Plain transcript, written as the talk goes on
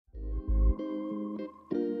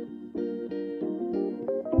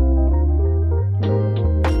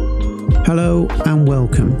Hello and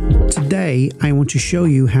welcome. Today I want to show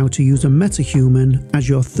you how to use a MetaHuman as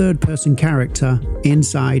your third-person character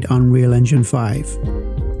inside Unreal Engine 5.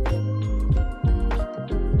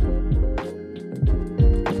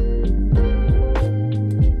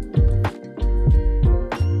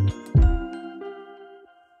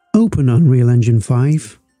 Open Unreal Engine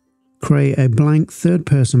 5, create a blank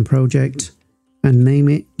third-person project and name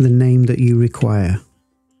it the name that you require.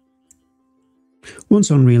 Once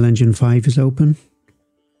Unreal Engine 5 is open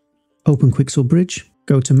Quixel Bridge,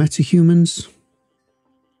 go to MetaHumans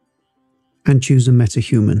and choose a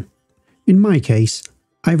MetaHuman. In my case,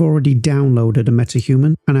 I've already downloaded a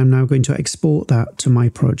MetaHuman and I'm now going to export that to my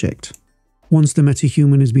project. Once the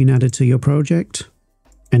MetaHuman has been added to your project,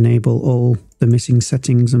 enable all the missing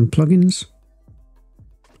settings and plugins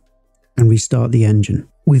and restart the engine.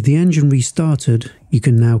 With the engine restarted, you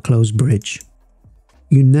can now close Bridge.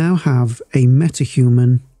 You now have a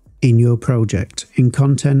MetaHuman in your project, in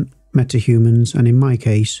Content, MetaHumans, and in my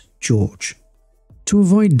case, George. To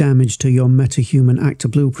avoid damage to your MetaHuman actor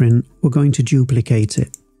blueprint, we're going to duplicate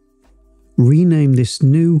it. Rename this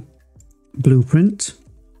new blueprint,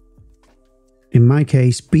 in my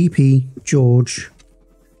case, BP George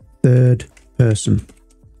Third Person,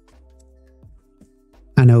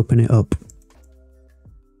 and open it up.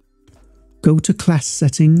 Go to Class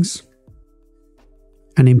Settings,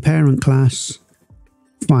 and in Parent Class,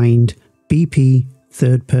 find BP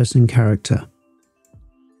ThirdPerson Character.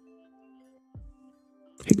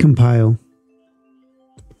 Hit Compile.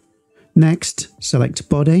 Next, select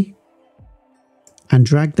Body and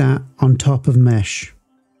drag that on top of Mesh.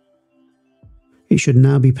 It should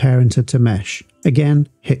now be parented to Mesh. Again,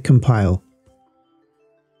 hit Compile.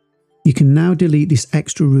 You can now delete this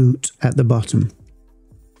extra root at the bottom.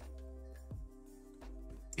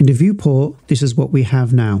 In the viewport, this is what we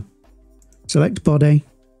have now. Select Body,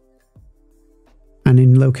 and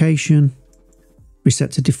in Location,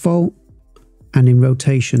 reset to Default, and in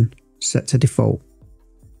Rotation, set to Default.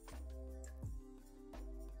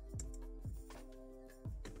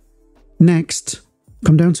 Next,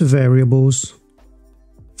 come down to Variables,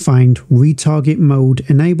 find Retarget Mode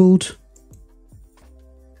Enabled,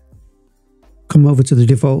 come over to the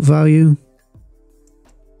default value,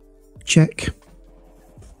 check,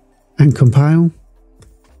 and compile.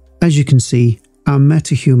 As you can see, our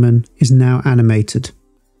MetaHuman is now animated.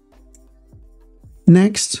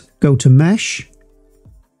 Next, go to Mesh,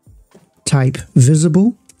 type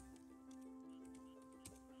Visible,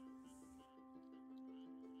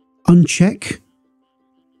 uncheck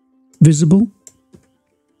Visible,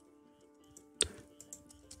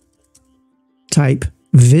 type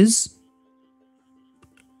Viz,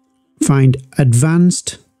 find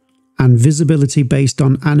Advanced and Visibility based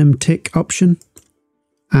on Anim Tick option,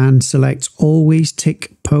 and select Always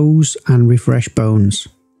Tick Pose and Refresh Bones.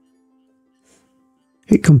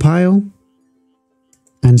 Hit Compile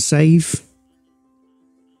and save.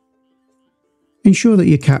 Ensure that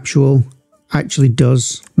your capsule actually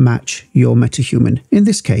does match your MetaHuman. In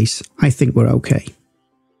this case, I think we're okay.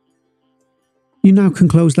 You now can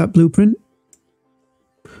close that blueprint.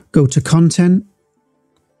 Go to Content,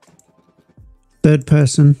 Third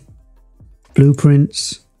Person,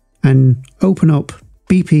 Blueprints, and open up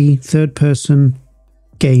BP Third Person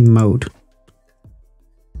Game Mode.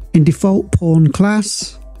 In Default Pawn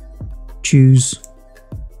Class, choose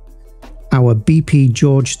our BP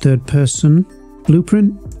George Third Person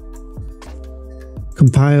Blueprint,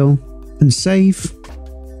 compile and save,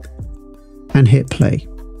 and hit play.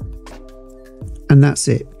 And that's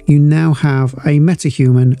it. You now have a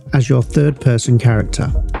MetaHuman as your third person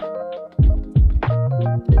character.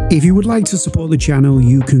 If you would like to support the channel,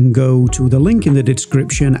 you can go to the link in the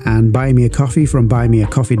description and buy me a coffee from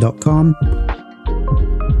buymeacoffee.com.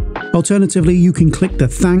 Alternatively, you can click the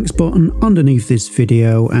thanks button underneath this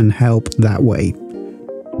video and help that way.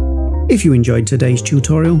 If you enjoyed today's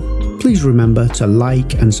tutorial, please remember to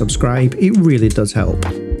like and subscribe. It really does help.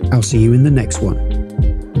 I'll see you in the next one.